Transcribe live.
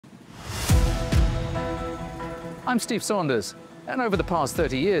I'm Steve Saunders, and over the past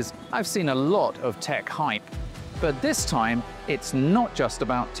 30 years, I've seen a lot of tech hype. But this time, it's not just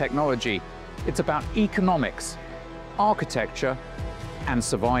about technology. It's about economics, architecture, and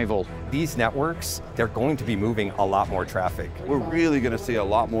survival. These networks, they're going to be moving a lot more traffic. We're really going to see a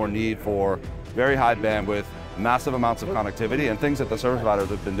lot more need for very high bandwidth, massive amounts of connectivity, and things that the service providers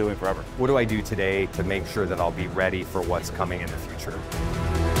have been doing forever. What do I do today to make sure that I'll be ready for what's coming in the future?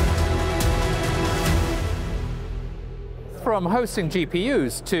 From hosting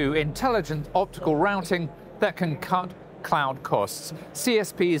GPUs to intelligent optical routing that can cut cloud costs,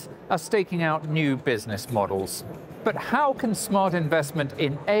 CSPs are staking out new business models. But how can smart investment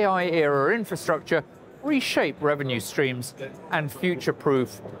in AI-era infrastructure reshape revenue streams and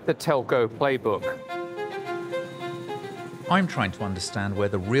future-proof the telco playbook? I'm trying to understand where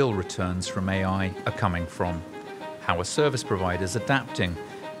the real returns from AI are coming from. How are service providers adapting?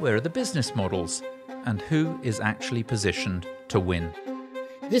 Where are the business models? And who is actually positioned to win?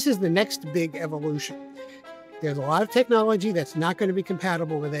 This is the next big evolution. There's a lot of technology that's not going to be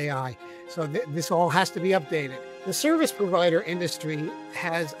compatible with AI, so this all has to be updated. The service provider industry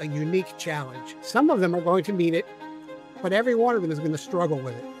has a unique challenge. Some of them are going to meet it, but every one of them is going to struggle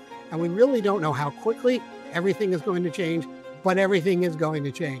with it. And we really don't know how quickly everything is going to change, but everything is going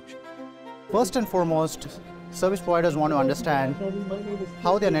to change. First and foremost, service providers want to understand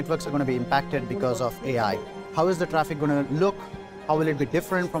how their networks are going to be impacted because of AI. How is the traffic going to look? How will it be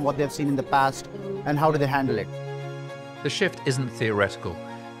different from what they've seen in the past? And how do they handle it? The shift isn't theoretical.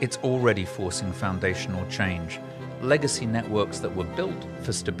 It's already forcing foundational change. Legacy networks that were built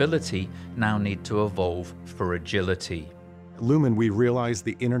for stability now need to evolve for agility. Lumen, we realize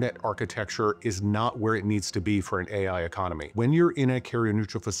the internet architecture is not where it needs to be for an AI economy. When you're in a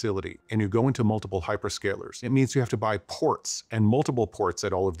carrier-neutral facility and you go into multiple hyperscalers, it means you have to buy ports and multiple ports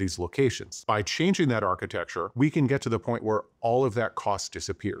at all of these locations. By changing that architecture, we can get to the point where all of that cost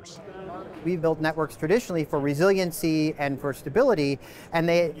disappears. We built networks traditionally for resiliency and for stability, and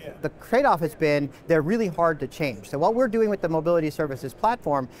the trade-off has been they're really hard to change. So what we're doing with the Mobility Services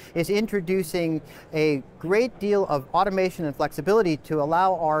platform is introducing a great deal of automation and flexibility to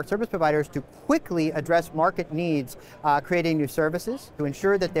allow our service providers to quickly address market needs, creating new services to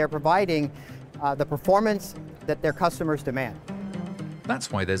ensure that they're providing the performance that their customers demand.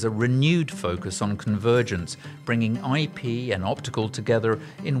 That's why there's a renewed focus on convergence, bringing IP and optical together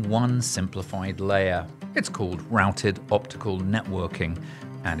in one simplified layer. It's called routed optical networking,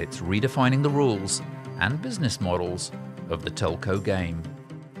 and it's redefining the rules and business models of the telco game.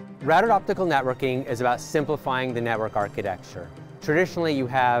 Routed optical networking is about simplifying the network architecture. Traditionally, you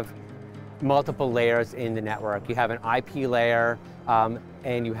have multiple layers in the network. You have an IP layer,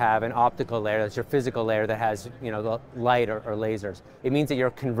 and you have an optical layer, that's your physical layer that has the light or lasers. It means that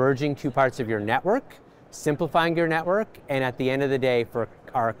you're converging two parts of your network, simplifying your network, and at the end of the day, for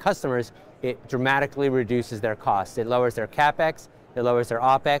our customers, it dramatically reduces their costs. It lowers their CapEx, it lowers their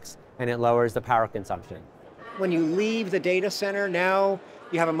OpEx, and it lowers the power consumption. When you leave the data center, now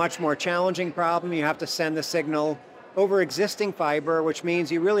you have a much more challenging problem. You have to send the signal over existing fiber, which means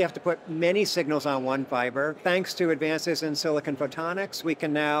you really have to put many signals on one fiber. Thanks to advances in silicon photonics, we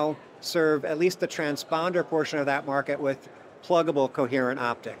can now serve at least the transponder portion of that market with pluggable coherent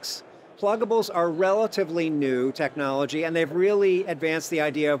optics. Pluggables are relatively new technology, and they've really advanced the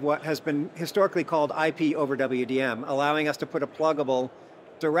idea of what has been historically called IP over WDM, allowing us to put a pluggable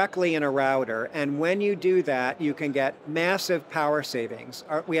directly in a router. And when you do that, you can get massive power savings.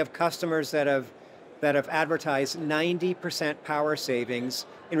 We have customers that have advertised 90% power savings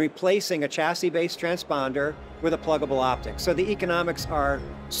in replacing a chassis-based transponder with a pluggable optic. So the economics are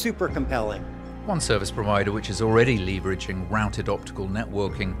super compelling. One service provider which is already leveraging routed optical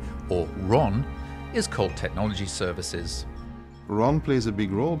networking, or RON, is called Technology Services. RON plays a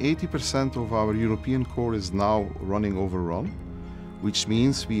big role. 80% of our European core is now running over RON, which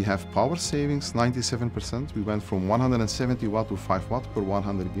means we have power savings, 97%. We went from 170 watt to 5 watt per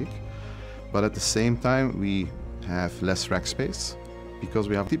 100 gig. But at the same time, we have less rack space because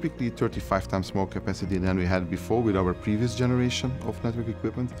we have typically 35 times more capacity than we had before with our previous generation of network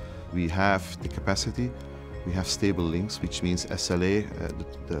equipment. We have the capacity, we have stable links, which means SLA,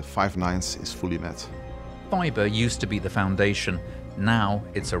 the 5 nines is fully met. Fiber used to be the foundation, now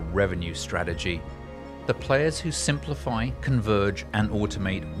it's a revenue strategy. The players who simplify, converge, and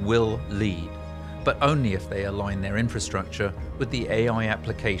automate will lead, but only if they align their infrastructure with the AI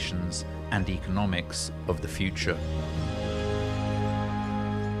applications and economics of the future.